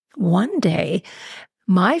one day,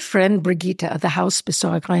 my friend Brigitte, the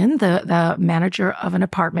Hausbesorgerin, the manager of an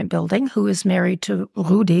apartment building, who is married to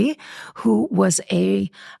Rudi, who was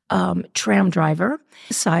a tram driver,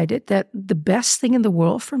 decided that the best thing in the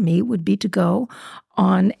world for me would be to go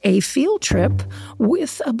on a field trip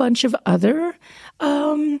with a bunch of other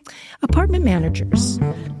apartment managers.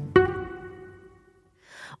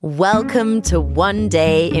 Welcome to One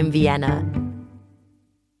Day in Vienna.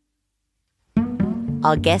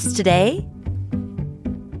 Our guest today,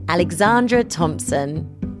 Alexandra Thompson.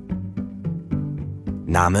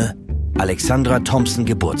 Name: Alexandra Thompson,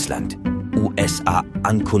 Geburtsland. USA,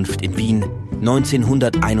 Ankunft in Wien,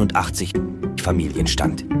 1981.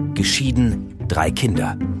 Familienstand. Geschieden, 3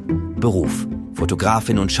 Kinder. Beruf: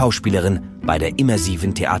 Fotografin und Schauspielerin bei der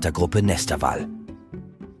immersiven Theatergruppe Nesterwahl.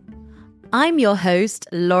 I'm your host,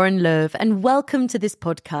 Lauren Löw, and welcome to this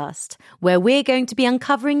podcast, where we're going to be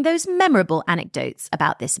uncovering those memorable anecdotes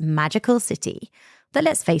about this magical city that,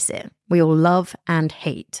 let's face it, we all love and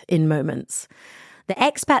hate in moments. The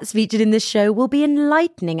expats featured in this show will be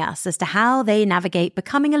enlightening us as to how they navigate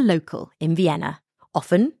becoming a local in Vienna,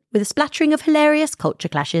 often with a splattering of hilarious culture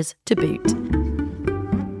clashes to boot.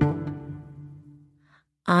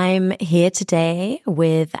 I'm here today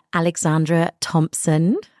with Alexandra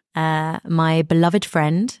Thompson, my beloved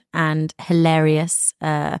friend and hilarious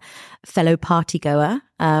fellow partygoer.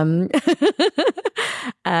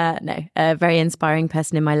 A very inspiring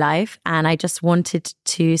person in my life. And I just wanted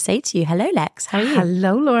to say to you, hello, Lex. How are you?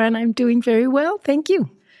 Hello, Lauren. I'm doing very well. Thank you.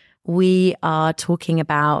 We are talking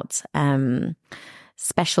about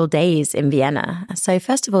special days in Vienna. So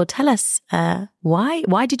first of all, tell us,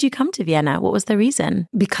 why did you come to Vienna? What was the reason?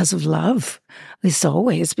 Because of love. It's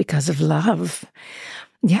always because of love.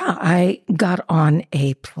 Yeah, I got on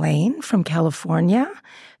a plane from California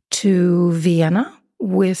to Vienna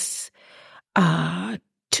with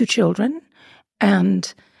 2 children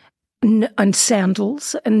and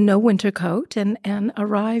sandals and no winter coat, and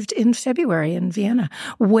arrived in February in Vienna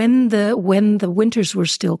when the winters were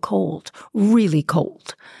still cold, really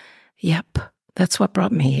cold. Yep, that's what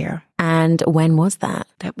brought me here. And when was that?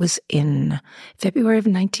 That was in February of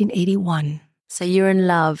 1981. So you're in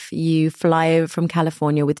love. You fly over from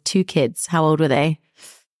California with 2 kids. How old were they?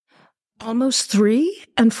 Almost 3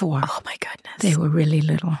 and 4. Oh my goodness. They were really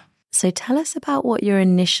little. So tell us about what your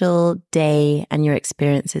initial day and your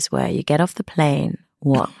experiences were. You get off the plane.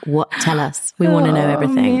 What? Tell us. We want to know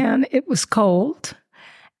everything. Oh man, it was cold.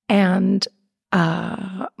 And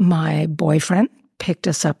my boyfriend picked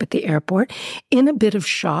us up at the airport in a bit of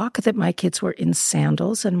shock that my kids were in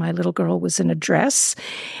sandals and my little girl was in a dress,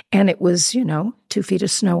 and it was, 2 feet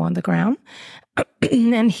of snow on the ground.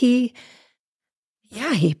 And he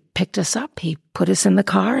picked us up. He put us in the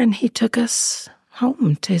car and he took us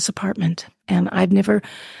home to his apartment. And I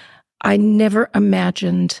never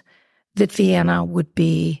imagined that Vienna would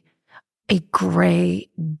be a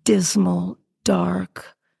gray, dismal,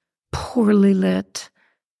 dark, poorly lit.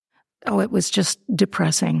 Oh, it was just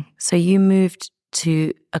depressing. So you moved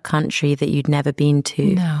to a country that you'd never been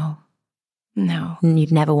to? No. And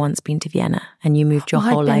you'd never once been to Vienna, and you moved your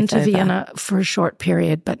whole life over? I'd been to Vienna for a short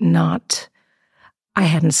period, but I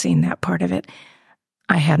hadn't seen that part of it.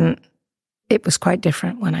 It was quite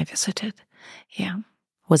different when I visited. Yeah.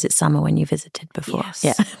 Was it summer when you visited before? Yes.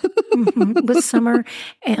 Yeah. Mm-hmm. It was summer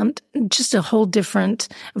and just a whole different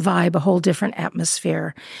vibe, a whole different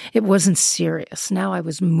atmosphere. It wasn't serious. Now I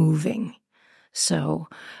was moving. So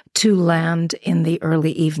to land in the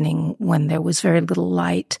early evening when there was very little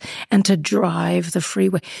light and to drive the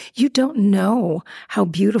freeway. You don't know how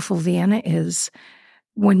beautiful Vienna is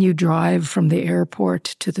when you drive from the airport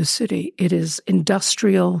to the city. It is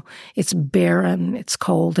industrial, it's barren, it's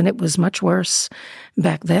cold, and it was much worse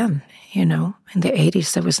back then, in the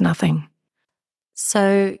 80s, there was nothing.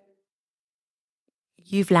 So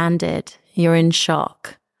you've landed, you're in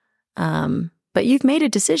shock, but you've made a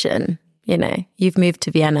decision, you've moved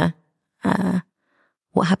to Vienna.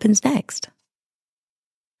 What happens next?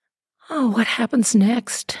 Oh, what happens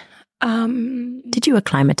next? Did you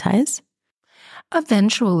acclimatize?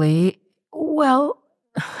 Eventually, well,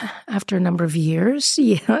 after a number of years,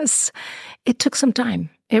 yes. It took some time.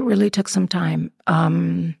 It really took some time.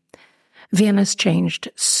 Vienna's changed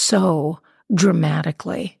so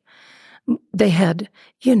dramatically. They had,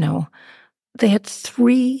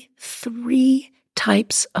 three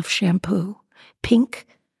types of shampoo: pink,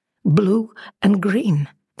 blue, and green.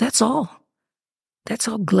 That's all. That's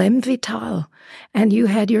all. Glam Vital. And you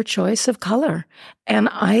had your choice of color. And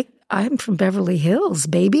I'm from Beverly Hills,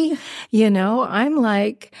 baby. I'm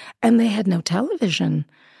like, and they had no television.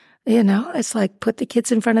 It's like put the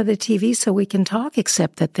kids in front of the TV so we can talk,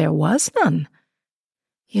 except that there was none.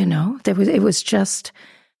 It was just,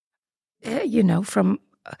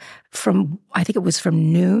 from I think it was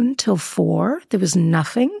from noon till 4, there was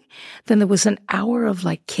nothing. Then there was an hour of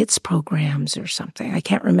like kids programs or something. I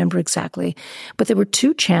can't remember exactly, but there were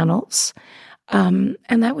 2 channels, and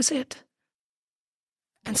that was it.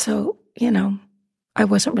 And so, I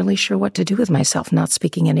wasn't really sure what to do with myself, not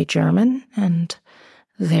speaking any German, and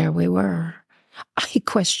there we were. I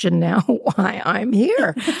question now why I'm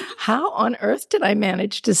here. How on earth did I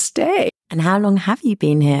manage to stay? And how long have you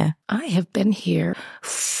been here? I have been here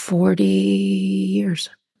 40 years.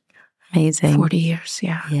 Amazing. 40 years,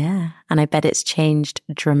 yeah. Yeah. And I bet it's changed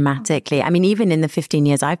dramatically. I mean, even in the 15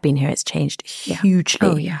 years I've been here, it's changed hugely.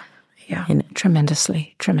 Oh, yeah. Yeah.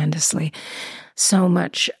 Tremendously. So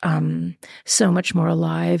much more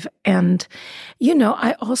alive. And,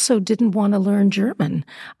 I also didn't want to learn German.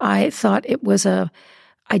 I thought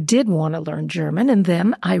I did want to learn German. And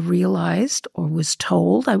then I realized, or was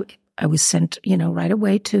told, I was sent, right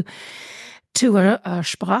away to a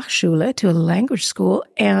Sprachschule, to a language school,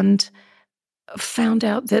 and found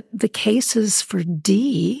out that the cases for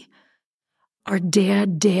D are der,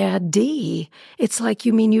 die. It's like,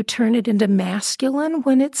 you mean you turn it into masculine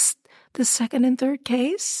when it's the second and third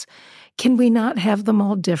case? Can we not have them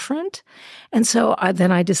all different? And so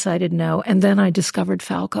then I decided no. And then I discovered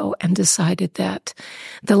Falco and decided that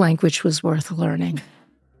the language was worth learning.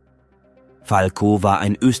 Falco war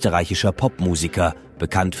ein österreichischer Popmusiker,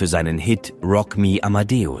 bekannt für seinen Hit Rock Me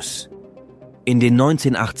Amadeus. In den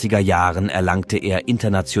 1980er Jahren erlangte er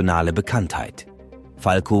internationale Bekanntheit.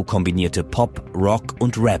 Falco kombinierte Pop, Rock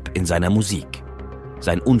und Rap in seiner Musik.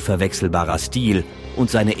 Sein unverwechselbarer Stil und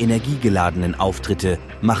seine energiegeladenen Auftritte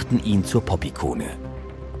machten ihn zur Popikone.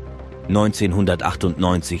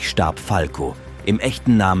 1998 starb Falco, im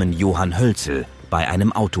echten Namen Johann Hölzel, bei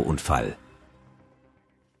einem Autounfall.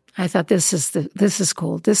 I thought, this is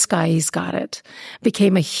cool. This guy, he's got it.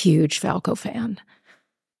 Became a huge Falco fan.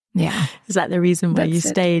 Yeah. Is that the reason why you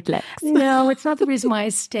stayed, Lex? No, it's not the reason why I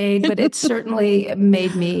stayed, but it certainly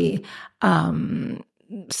made me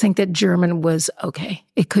think that German was okay.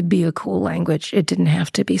 It could be a cool language. It didn't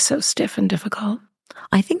have to be so stiff and difficult.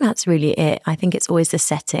 I think that's really it. I think it's always the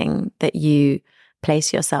setting that you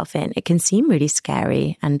place yourself in. It can seem really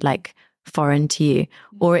scary and like foreign to you,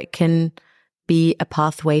 or it can be a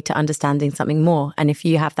pathway to understanding something more. And if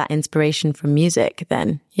you have that inspiration from music,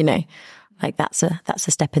 then, like that's a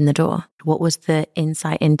step in the door. What was the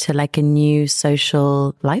insight into like a new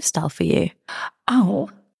social lifestyle for you? Oh,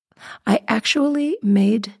 I actually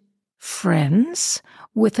made friends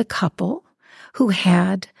with a couple who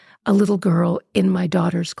had a little girl in my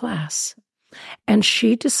daughter's class. And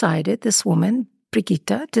this woman,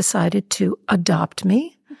 Brigitte, decided to adopt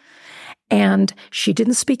me. And she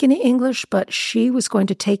didn't speak any English, but she was going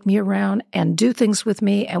to take me around and do things with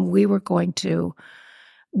me, and we were going to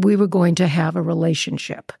have a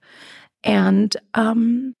relationship. And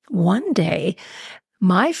one day,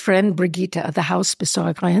 my friend Brigitte, the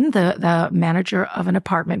Hausbesorgerin, the manager of an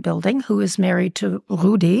apartment building, who is married to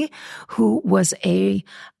Rudi, who was a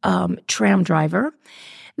tram driver,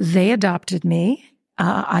 they adopted me.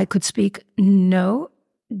 I could speak no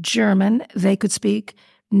German. They could speak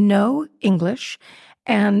no English.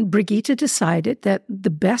 And Brigitte decided that the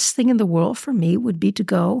best thing in the world for me would be to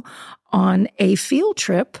go on a field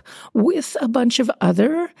trip with a bunch of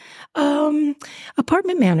other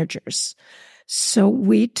apartment managers. So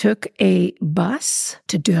we took a bus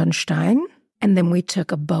to Dürnstein, and then we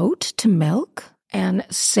took a boat to Melk and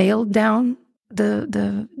sailed down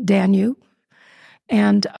the Danube.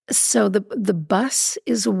 And so the bus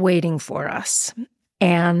is waiting for us.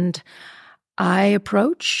 And I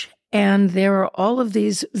approach, and there are all of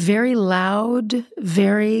these very loud,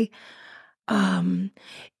 very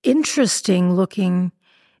interesting-looking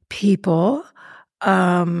people,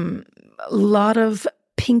 a lot of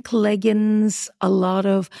pink leggings,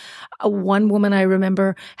 one woman I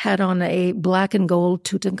remember had on a black and gold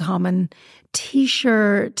Tutankhamun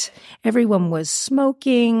T-shirt. Everyone was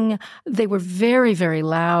smoking. They were very, very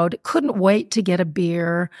loud. Couldn't wait to get a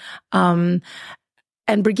beer. And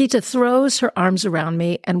Brigitte throws her arms around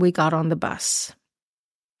me, and we got on the bus.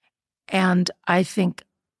 And I think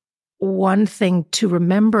one thing to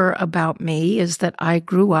remember about me is that I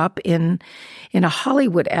grew up in a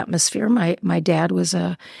Hollywood atmosphere. My dad was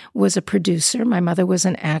a producer. My mother was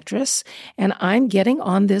an actress. And I'm getting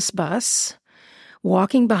on this bus,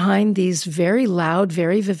 walking behind these very loud,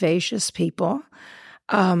 very vivacious people.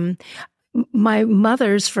 my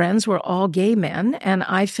mother's friends were all gay men, and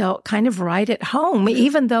I felt kind of right at home,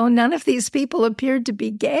 even though none of these people appeared to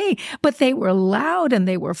be gay, but they were loud and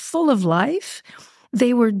they were full of life.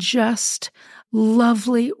 They were just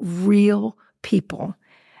lovely, real people.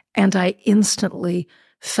 And I instantly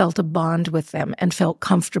felt a bond with them and felt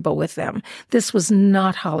comfortable with them. This was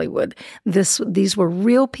not Hollywood. These were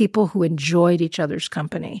real people who enjoyed each other's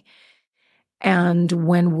company. And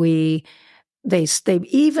when they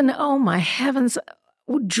even, oh my heavens,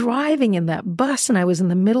 driving in that bus, and I was in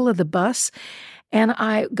the middle of the bus, and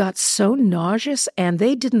I got so nauseous, and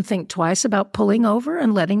they didn't think twice about pulling over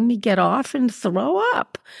and letting me get off and throw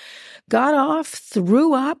up. Got off,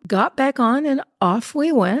 threw up, got back on, and off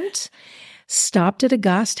we went. Stopped at a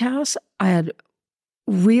Gasthaus. I had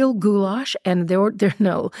real goulash, and there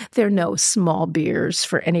are no small beers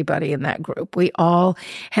for anybody in that group. We all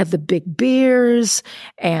had the big beers,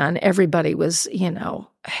 and everybody was,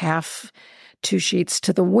 half two sheets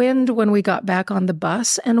to the wind when we got back on the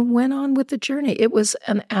bus and went on with the journey. It was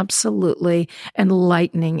an absolutely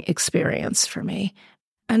enlightening experience for me.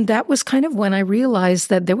 And that was kind of when I realized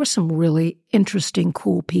that there were some really interesting,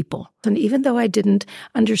 cool people. And even though I didn't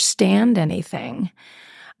understand anything,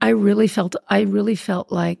 I really felt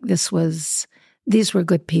like these were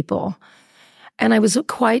good people. And I was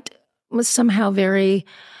somehow very,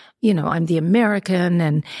 I'm the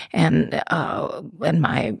American, and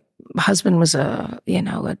my husband was a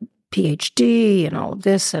PhD and all of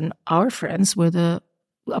this, and our friends were the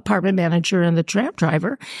apartment manager and the tram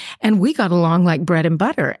driver, and we got along like bread and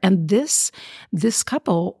butter. And this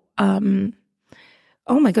couple, oh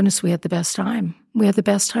my goodness, we had the best time. We had the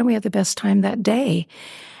best time that day.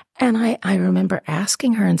 And I remember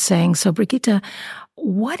asking her and saying, "So Brigitte,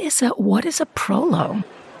 what is a Prolo?"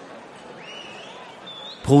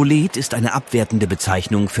 Prolet ist eine abwertende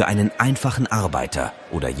Bezeichnung für einen einfachen Arbeiter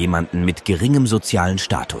oder jemanden mit geringem sozialen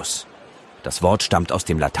Status. Das Wort stammt aus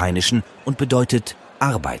dem Lateinischen und bedeutet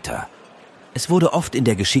Arbeiter. Es wurde oft in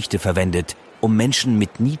der Geschichte verwendet, um Menschen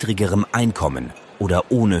mit niedrigerem Einkommen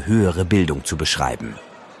oder ohne höhere Bildung zu beschreiben.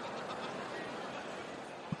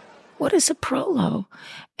 What is a Prolo?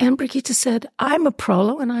 And Brigitte said, "I'm a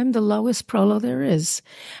Prolo, and I'm the lowest Prolo there is."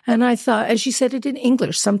 And I thought, as she said it in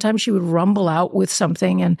English, sometimes she would rumble out with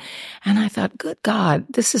something, and I thought, good God,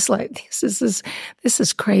 this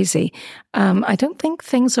is crazy. I don't think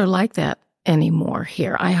things are like that anymore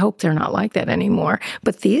here. I hope they're not like that anymore.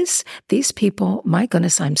 But these people, my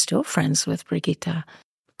goodness, I'm still friends with Brigitte.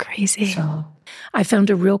 Crazy. So I found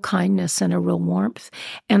a real kindness and a real warmth.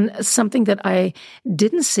 And something that I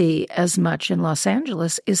didn't see as much in Los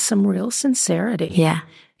Angeles is some real sincerity. Yeah.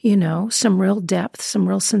 Some real depth, some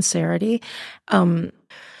real sincerity.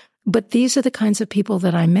 But these are the kinds of people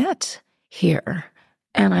that I met here.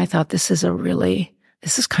 And I thought this is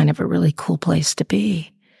kind of a really cool place to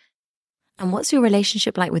be. And what's your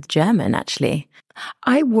relationship like with German, actually?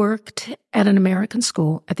 I worked at the American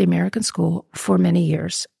school for many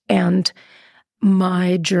years, and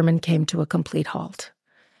my German came to a complete halt.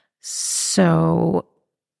 So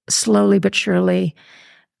slowly but surely,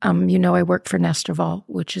 I worked for Nesterval,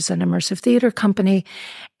 which is an immersive theater company,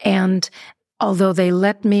 and although they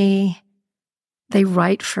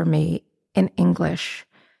write for me in English,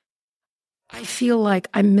 I feel like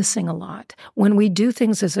I'm missing a lot. When we do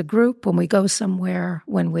things as a group, when we go somewhere,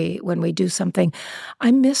 when we do something,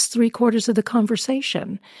 I miss 3/4 of the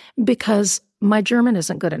conversation because my German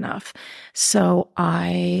isn't good enough. So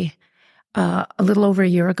a little over a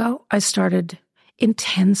year ago, I started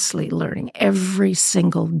intensely learning every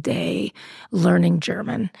single day, learning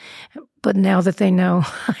German. But now that they know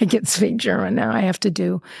I can speak German, now I have to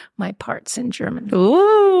do my parts in German.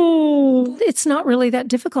 Ooh. It's not really that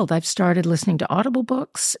difficult. I've started listening to Audible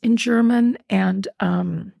books in German, and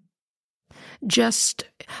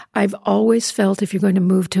I've always felt if you're going to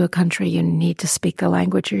move to a country, you need to speak the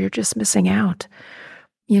language or you're just missing out.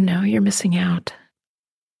 You're missing out.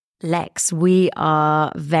 Lex, we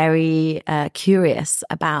are very curious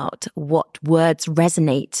about what words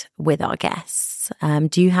resonate with our guests.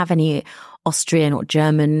 Do you have any Austrian or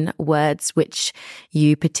German words which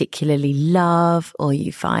you particularly love or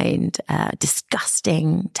you find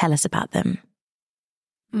disgusting? Tell us about them.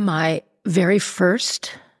 My very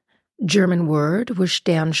first German word was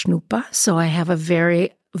Sternschnuppe, so I have a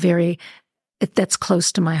very, very, that's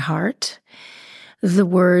close to my heart. The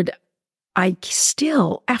word I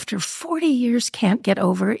still, after 40 years, can't get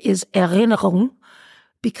over is Erinnerung,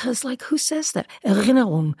 because who says that?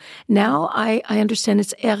 Erinnerung. Now I understand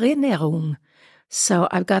it's Erinnerung. So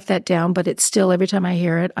I've got that down, but it's still, every time I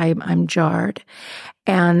hear it, I'm jarred.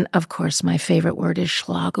 And of course, my favorite word is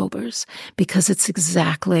Schlagobers, because it's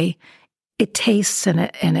exactly it tastes and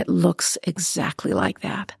it looks exactly like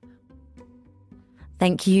that.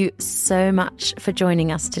 Thank you so much for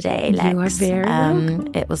joining us today, Lex. You are very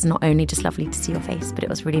welcome. It was not only just lovely to see your face, but it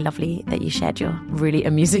was really lovely that you shared your really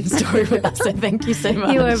amusing story with us. So thank you so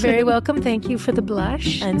much. You are very welcome. Thank you for the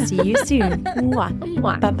blush. And see you soon. Mwah.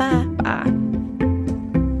 Mwah. Bye-bye. Bye.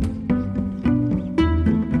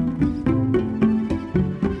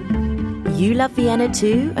 You love Vienna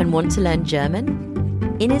too and want to learn German?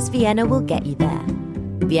 Innes Vienna will get you there.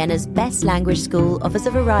 Vienna's best language school offers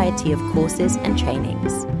a variety of courses and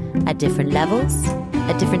trainings at different levels,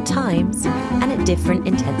 at different times, and at different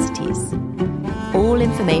intensities. All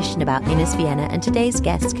information about Innes Vienna and today's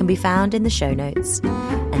guests can be found in the show notes.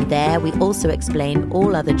 And there we also explain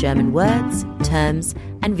all other German words, terms,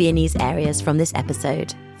 and Viennese areas from this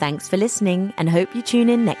episode. Thanks for listening and hope you tune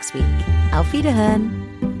in next week. Auf Wiederhören!